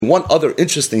one other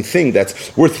interesting thing that's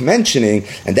worth mentioning,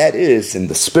 and that is in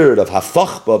the spirit of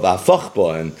hafachba v'hafachba,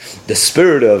 and the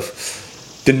spirit of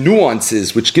the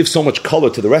nuances which give so much color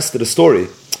to the rest of the story.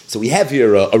 So we have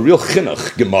here a real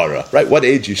chinuch Gemara, right? What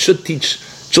age you should teach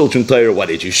children Torah, what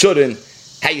age you shouldn't,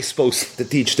 how you're supposed to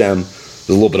teach them. There's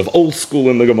a little bit of old school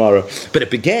in the Gemara. But it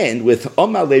began with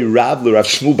Amalei Rav le Rav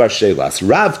Shmuel bar Shelas.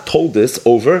 Rav told this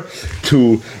over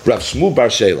to Rav Shmuel bar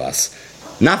Shelas.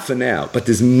 Not for now, but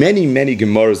there's many, many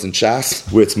Gemaras in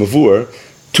Shas where it's mavur.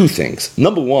 Two things.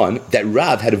 Number one, that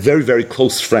Rav had a very, very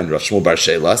close friend, Rav Shmuel bar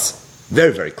Shelas.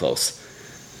 Very, very close.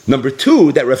 Number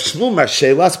two, that Rav Shmuel bar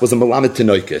Shelas was a Melamed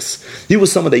Tinoikis. He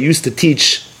was someone that used to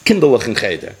teach Kinderlich and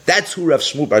Cheder. That's who Rav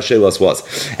Shmuel bar Shelas was.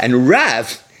 And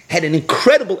Rav had an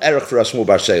incredible erech for Rav Shmuel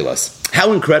bar Shelas.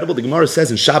 How incredible? The Gemara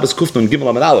says in Shabbos Kufnun Gimel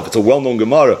Amud Aleph. It's a well-known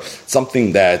Gemara,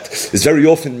 something that is very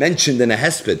often mentioned in a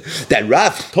hesped. That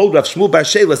Rav told Rav Shmuel bar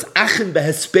Shelas, "Achen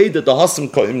behesped the hasam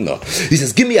koimna." He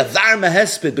says, "Give me a varma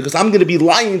hesped because I'm going to be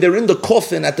lying there in the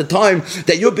coffin at the time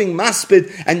that you're being masped,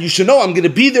 and you should know I'm going to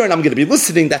be there and I'm going to be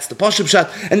listening." That's the Pashup Shat,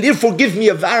 and therefore give me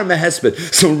a varma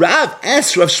hesped. So Rav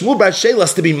asked Rav Shmuel bar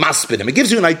Shelas to be masped him. It gives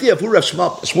you an idea of who Rav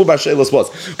Shmuel bar Shelas was.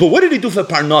 But what did he do for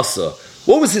Parnasa?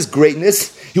 What was his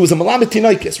greatness? He was a Melamed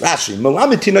Tinoikis, Rashi,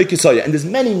 Melamed Tinoikis Haya. And there's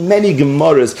many, many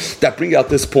Gemaras that bring out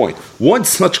this point. One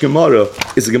such Gemara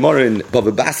is a Gemara in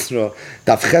Bava Basra,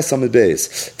 Daf Ches Amud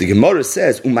Beis. The Gemara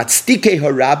says, Umatzdikei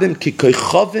harabim ki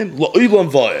koichavim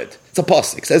lo'olam va'ed. It's a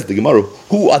pasuk. Says the Gemara,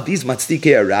 who are these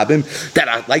matzdikei harabim that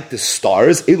are like the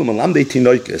stars? Elu Melamdei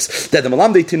Tinoikis. That the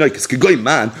Melamdei Tinoikis, Kigoy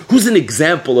man, who's an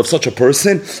example of such a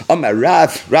person? Amar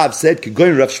Rav said,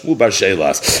 Kigoy Rav Shmuel bar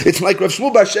Shelas. It's like Rav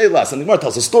Shmuel bar Shelas. And the Gemara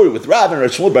tells a story with Rav and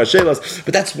Rav Shmuel bar Shelas,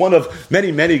 but that's one of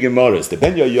many, many Gemaras. The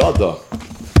Ben Yoyada,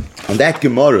 and that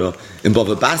Gemara in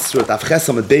Bava Basra, Daf Ches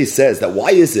Amud Beis says that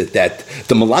why is it that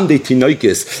the Melamdei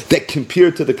Tinoikis that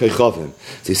compared to the Koichavim?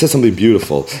 So he says something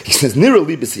beautiful. He says, "Nira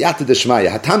li b'siyata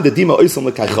deshmaya hatam dedima oisam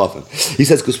leKoichavim." He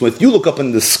says because if you look up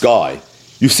in the sky,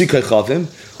 you see Koichavim,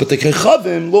 but the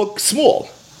Koichavim look small,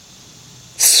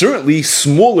 certainly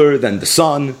smaller than the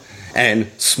sun and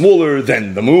smaller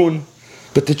than the moon.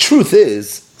 But the truth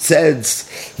is, says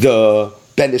the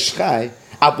Ben Ish Chai,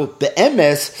 "Abu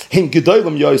be'emes hin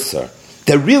gedolim yoser."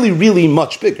 They're really, really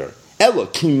much bigger. Elo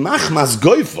ki machmas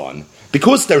goyfon,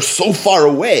 because they're so far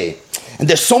away and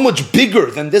they're so much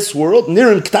bigger than this world.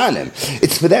 Nirim ktanim.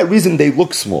 It's for that reason they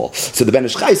look small. So the Ben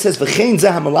Ish Chai says, "V'chein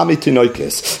zeh hamelamed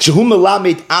tinoikis, shehu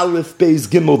melamed aleph beis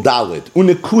gimel dalid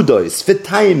unekudos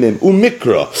v'taimim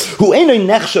umikra hu einay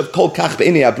nechshav kol kach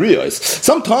b'einei abriyos."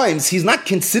 Sometimes he's not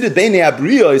considered b'einei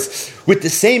abriyos with the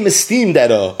same esteem that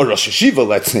a Rosh Hashiva,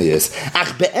 let's say, is.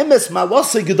 Ach be'emes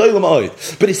malosei gedolim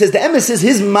oid. But he says the emes is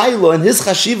his milo and his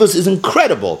chashivas is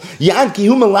incredible. Yan ki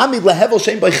hu melamid lehevel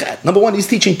shein b'chet. Number one, he's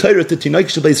teaching Torah to Tinoik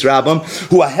Shabbeis Rabbam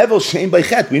who are hevel shein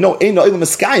b'chet. We know ein oilam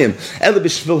eskayim ele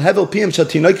b'shvil hevel piyam shal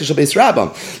Tinoik Shabbeis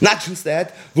Rabbam. Not just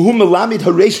that, v'hu melamid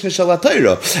hareish neshal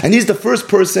Torah, and he's the first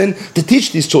person to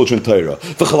teach these children Torah.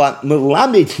 V'chalat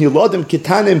melamid yilodim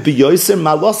kitanim b'yoser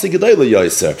malosei gedolim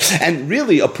yoser. And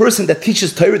really, a person that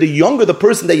teaches Torah, the younger the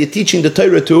person that you're teaching the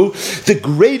Torah to, the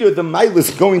greater the mile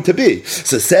is going to be.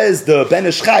 So says the Ben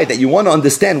Ish Chai that you want to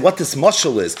understand what this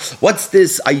mashal is. What's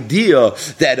this idea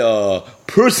that a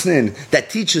person that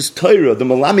teaches Torah, the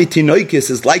Melami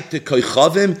Tinoikis, is like the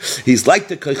Koichavim? He's like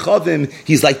the Koichavim,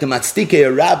 he's like the Matzdikei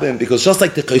harabim, because just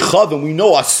like the Koichavim we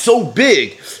know are so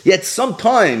big, yet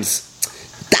sometimes,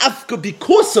 dafka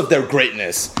because of their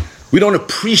greatness, we don't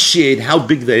appreciate how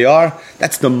big they are.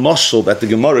 That's the mashal that the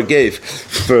Gemara gave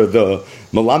for the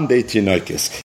Melamdei Tinoikis.